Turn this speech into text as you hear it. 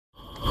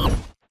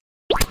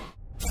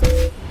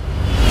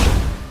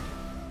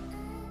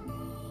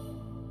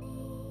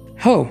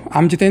Hello,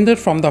 I'm Jitendra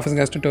from the Office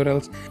Guys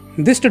Tutorials.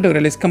 This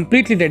tutorial is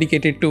completely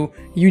dedicated to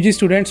UG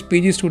students,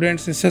 PG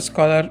students, research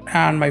scholar,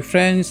 and my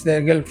friends,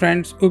 their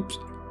girlfriends. Oops,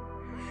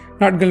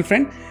 not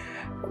girlfriend.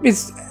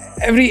 It's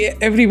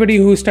everybody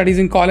who studies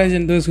in college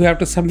and those who have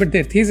to submit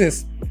their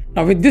thesis.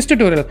 Now with this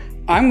tutorial,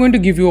 I'm going to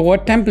give you a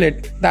word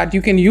template that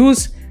you can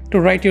use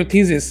to write your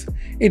thesis.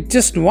 It's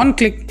just one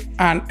click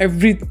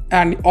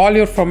and all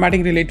your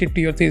formatting related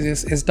to your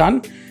thesis is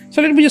done.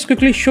 So let me just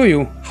quickly show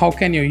you how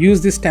can you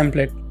use this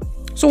template.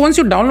 So once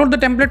you download the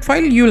template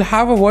file, you'll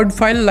have a Word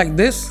file like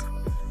this,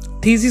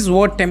 thesis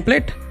Word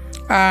template,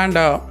 and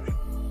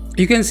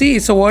you can see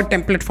it's a Word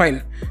template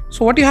file.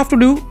 So what you have to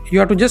do, you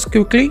have to just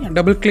quickly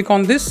double click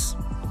on this.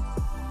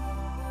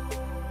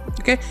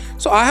 Okay,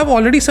 so I have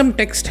already some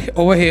text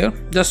over here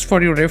just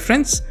for your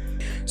reference.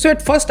 So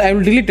at first I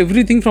will delete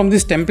everything from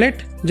this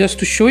template just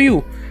to show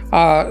you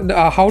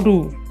how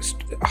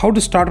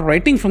to start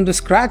writing from the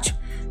scratch.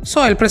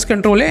 So I'll press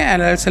Ctrl A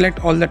and I'll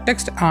select all the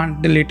text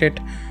and delete it.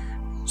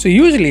 So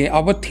usually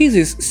our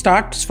thesis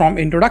starts from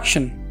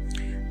introduction.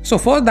 So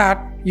for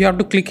that you have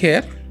to click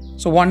here.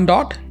 So one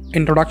dot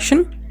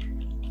introduction.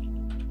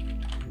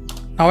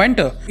 Now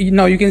enter.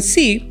 Now you can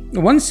see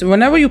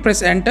whenever you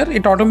press enter,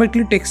 it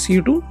automatically takes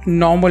you to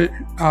normal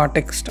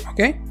text.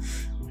 Okay.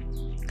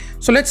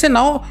 So let's say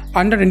now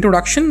under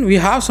introduction we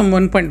have some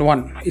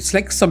 1.1. It's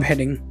like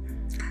subheading.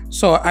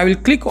 So I will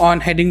click on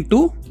heading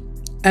 2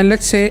 and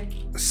let's say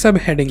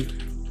subheading.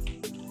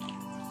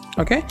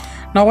 Okay.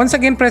 Now once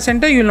again press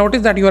enter, you'll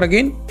notice that you are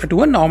again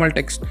to a normal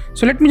text.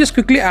 So let me just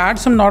quickly add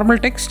some normal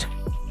text.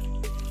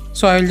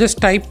 So I will just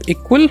type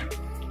equal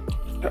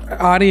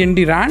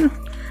RAND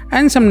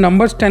and some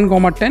numbers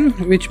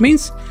 10,10, which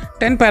means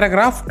 10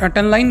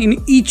 line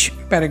in each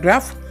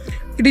paragraph.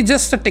 It is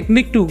just a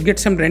technique to get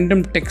some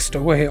random text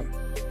over here.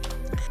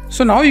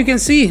 So now you can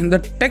see the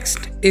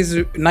text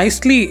is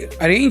nicely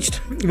arranged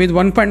with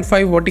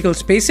 1.5 vertical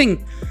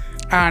spacing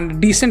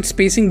and decent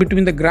spacing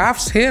between the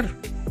graphs here.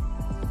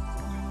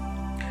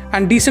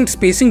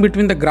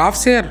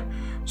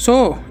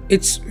 So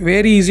it's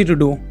very easy to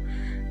do.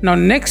 Now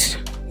next,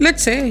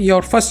 let's say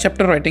your first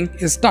chapter writing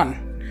is done.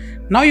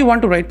 Now you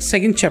want to write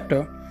second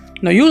chapter.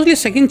 Now usually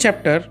second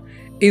chapter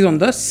is on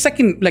the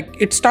second, like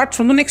it starts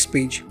from the next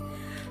page.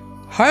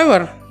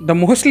 However, the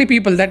mostly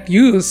people that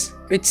use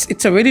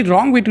it's a very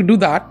wrong way to do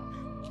that.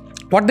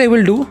 What they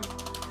will do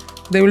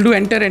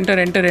enter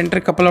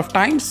a couple of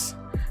times,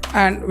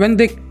 and when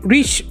they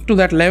reach to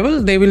that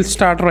level they will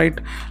start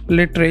write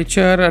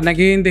literature, and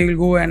again they will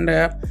go and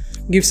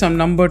give some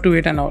number to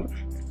it and all.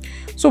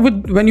 So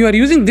when you are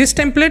using this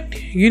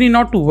template, you need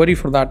not to worry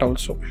for that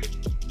also.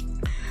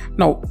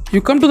 Now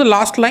you come to the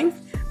last line,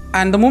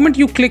 and the moment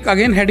you click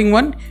again heading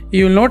 1,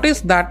 you will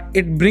notice that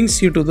it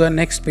brings you to the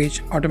next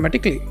page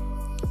automatically.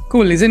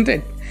 Cool, isn't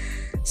it?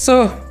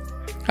 So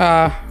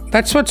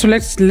that's what. So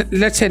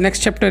let's say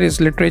next chapter is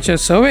literature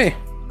survey,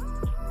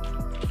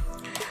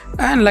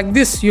 and like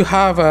this you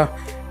have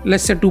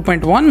let's say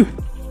 2.1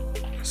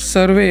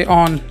 survey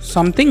on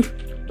something,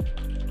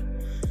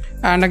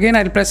 and again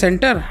I'll press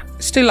enter.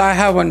 Still I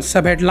have one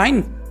subhead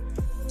line,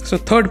 so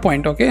third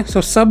point. Okay, so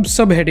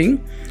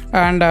subheading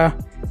and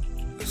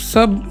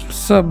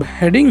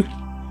subheading,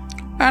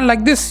 and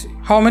like this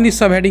how many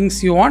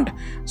subheadings you want.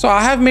 So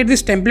I have made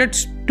this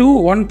templates to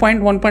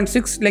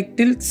 1.1.6 like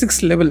till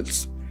 6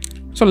 levels.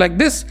 So like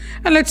this,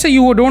 and let's say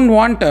you don't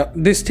want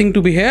this thing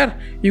to be here,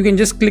 you can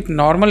just click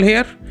normal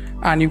here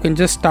and you can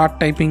just start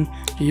typing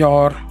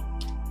your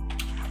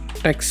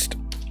text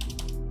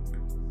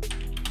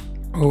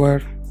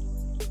over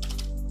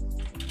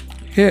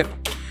here.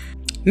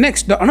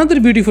 Next, the another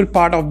beautiful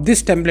part of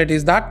this template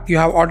is that you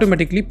have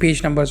automatically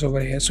page numbers over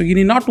here, so you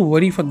need not to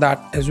worry for that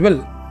as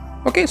well.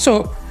 Okay,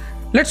 so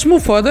let's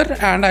move further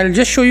and I'll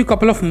just show you a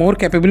couple of more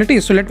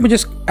capabilities. So let me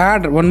just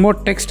add one more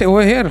text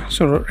over here.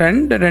 So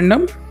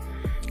random,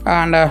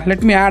 and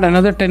let me add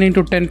another 10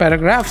 into 10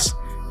 paragraphs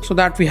so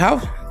that we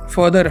have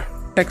further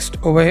text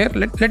over here.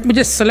 Let me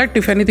just select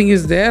if anything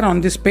is there on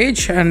this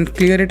page and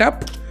clear it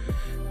up.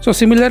 So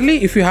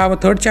similarly, if you have a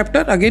third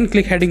chapter, again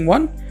click heading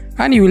 1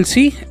 and you will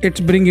see it's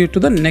bring you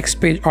to the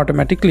next page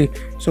automatically.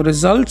 So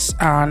results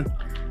and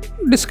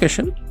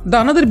discussion.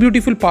 The another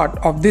beautiful part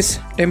of this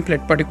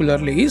template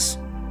particularly is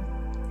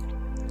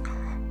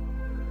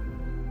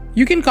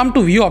you can come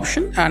to view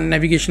option and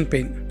navigation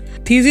pane.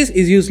 Thesis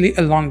is usually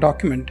a long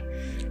document,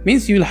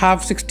 means you will have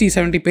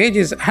 60-70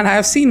 pages, and I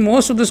have seen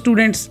most of the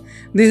students,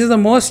 this is the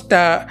most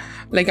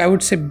like I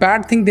would say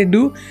bad thing they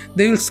do.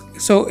 They will,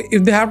 so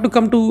if they have to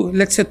come to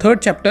let's say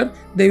third chapter,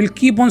 they will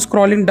keep on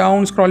scrolling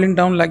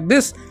down like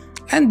this,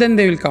 and then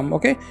they will come.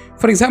 Okay,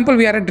 for example,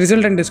 we are at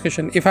result and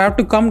discussion. If I have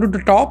to come to the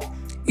top,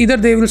 either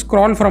they will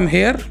scroll from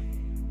here,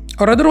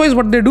 or otherwise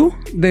what they do,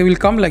 they will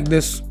come like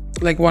this,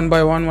 like one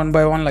by one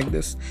like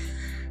this.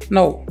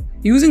 Now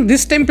using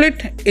this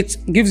template, it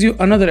gives you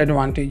another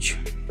advantage.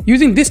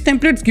 Using this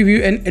template gives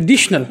you an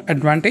additional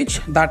advantage,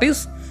 that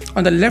is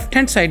on the left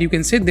hand side you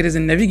can say there is a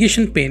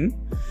navigation pane.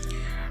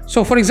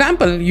 So for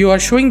example, you are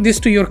showing this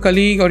to your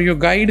colleague or your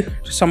guide,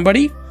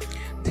 somebody,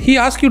 he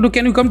asks you to,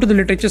 can you come to the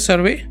literature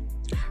survey?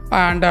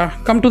 and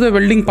come to the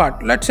welding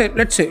part. Let's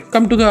say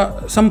come to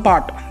the some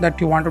part that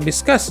you want to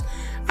discuss,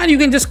 and you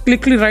can just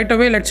quickly right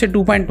away, let's say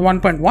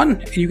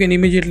 2.1.1, you can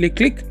immediately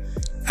click,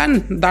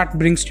 and that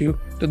brings you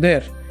to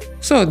there.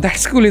 So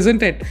that's cool,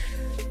 isn't it?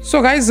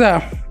 So guys,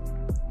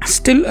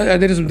 still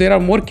there are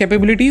more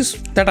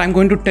capabilities that I'm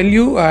going to tell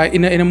you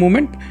in a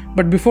moment,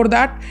 but before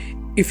that,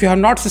 if you have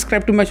not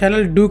subscribed to my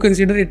channel, do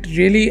consider it.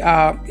 Really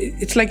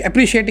it's like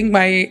appreciating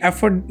my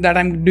effort that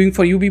I'm doing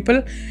for you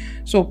people.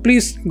 So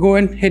please go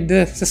and hit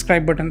the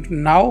subscribe button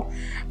now,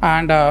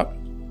 and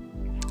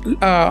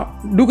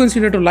do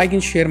consider to like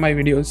and share my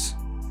videos.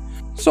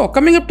 So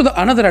coming up to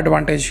the another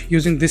advantage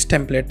using this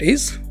template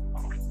is,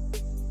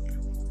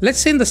 let's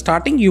say in the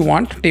starting you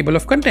want table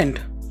of content.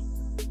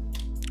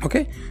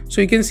 Okay,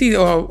 so you can see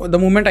the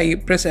moment I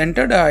press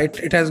enter,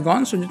 it has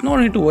gone, so no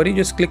need to worry,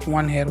 just click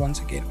one here once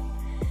again.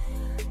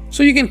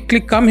 So you can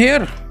come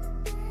here,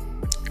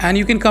 and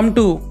you can come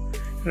to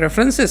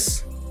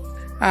references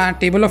and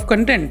table of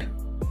content,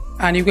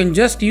 and you can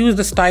just use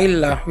the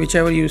style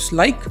whichever you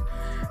like,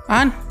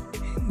 and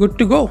good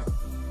to go.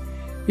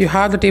 You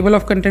have the table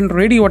of content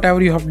ready,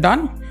 whatever you have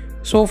done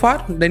so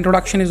far. The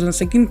introduction is on the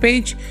 2nd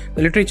page,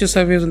 the literature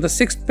survey is on the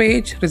 6th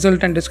page,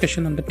 result and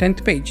discussion on the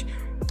 10th page,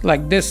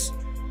 like this.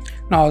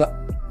 Now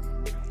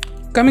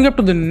coming up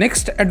to the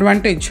next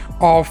advantage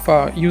of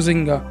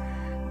using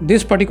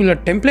this particular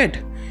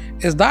template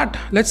is that,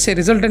 let's say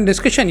result and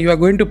discussion, you are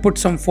going to put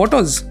some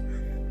photos.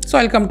 So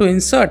I'll come to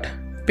insert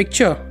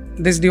picture,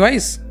 this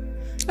device,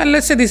 and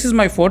let's say this is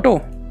my photo,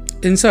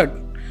 insert.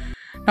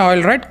 Now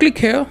I'll right click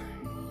here,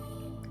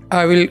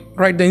 I will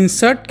write the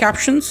insert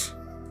captions,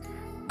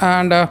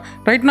 and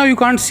right now you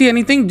can't see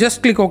anything,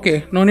 just click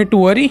OK, no need to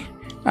worry,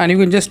 and you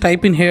can just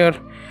type in here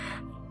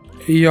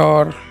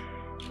your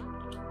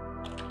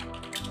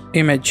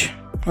image.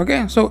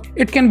 Okay, so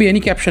it can be any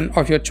caption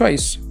of your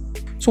choice.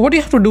 So what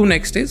you have to do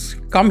next is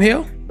come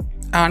here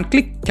and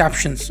click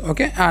captions.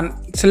 Okay, and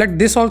select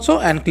this also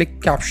and click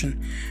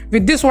caption.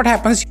 With this, what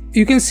happens,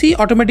 you can see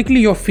automatically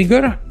your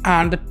figure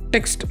and the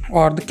text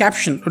or the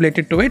caption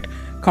related to it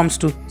comes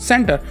to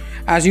center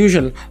as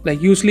usual.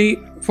 Like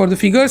usually for the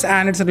figures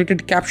and its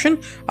related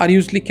caption are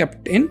usually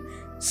kept in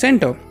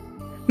center.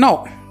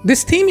 Now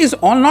this theme is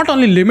not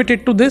only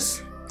limited to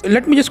this.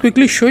 Let me just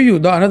quickly show you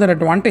the another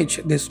advantage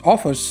this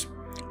offers.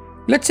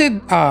 Let's say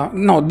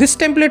now this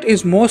template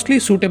is mostly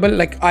suitable,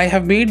 like I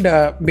have made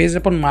based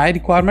upon my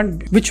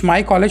requirement, which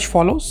my college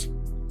follows.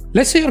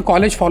 Let's say your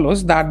college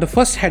follows that the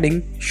first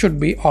heading should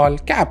be all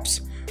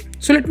caps.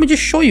 So let me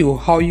just show you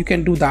how you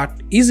can do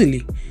that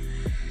easily.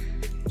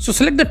 So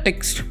select the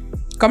text,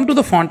 come to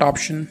the font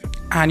option,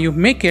 and you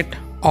make it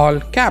all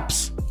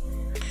caps.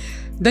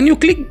 Then you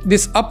click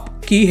this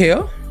up key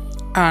here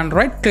and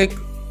right click,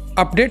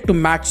 update to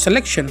match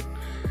selection.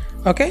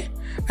 Okay,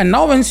 and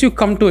now once you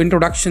come to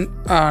introduction,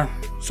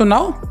 so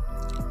now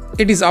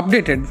it is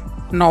updated.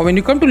 Now when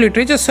you come to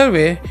literature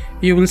survey,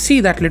 you will see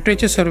that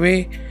literature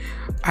survey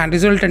and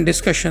result and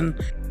discussion,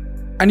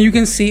 and you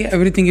can see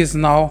everything is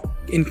now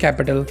in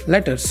capital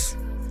letters.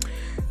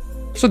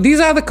 So these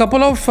are the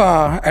couple of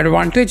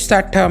advantages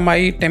that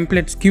my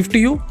templates give to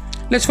you.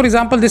 Let's, for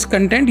example, this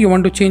content, you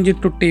want to change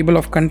it to table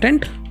of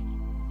content.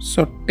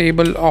 So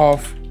table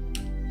of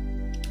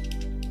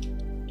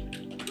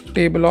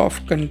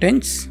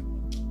contents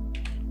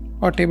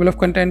or table of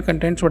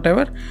contents,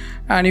 whatever,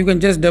 and you can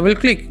just double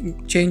click,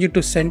 change it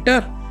to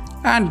center,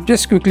 and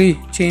just quickly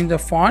change the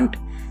font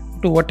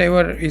to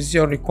whatever is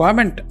your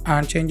requirement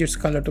and change its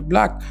color to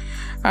black.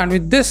 And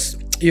with this,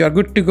 you are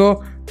good to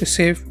go to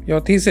save your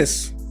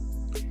thesis.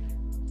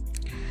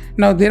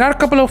 Now there are a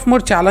couple of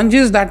more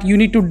challenges that you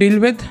need to deal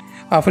with.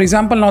 For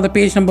example, now the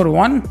page number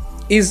 1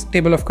 is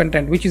table of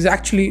content, which is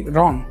actually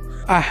wrong.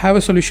 I have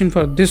a solution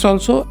for this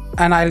also,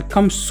 and I'll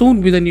come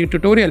soon with a new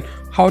tutorial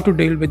how to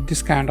deal with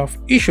this kind of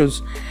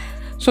issues.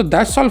 So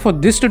that's all for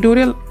this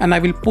tutorial, and I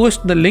will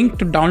post the link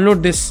to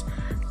download this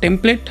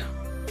template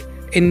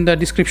in the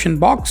description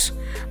box,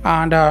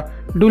 and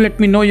do let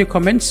me know your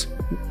comments,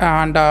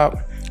 and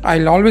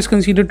I'll always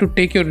consider to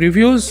take your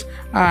reviews,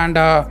 and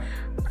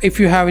if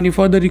you have any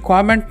further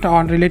requirement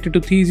on related to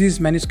thesis,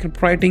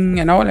 manuscript writing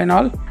and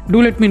all,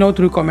 do let me know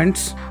through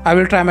comments. I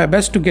will try my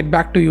best to get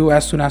back to you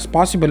as soon as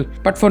possible.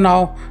 But for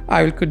now,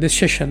 I will quit this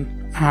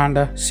session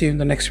and see you in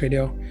the next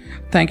video.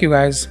 Thank you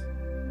guys.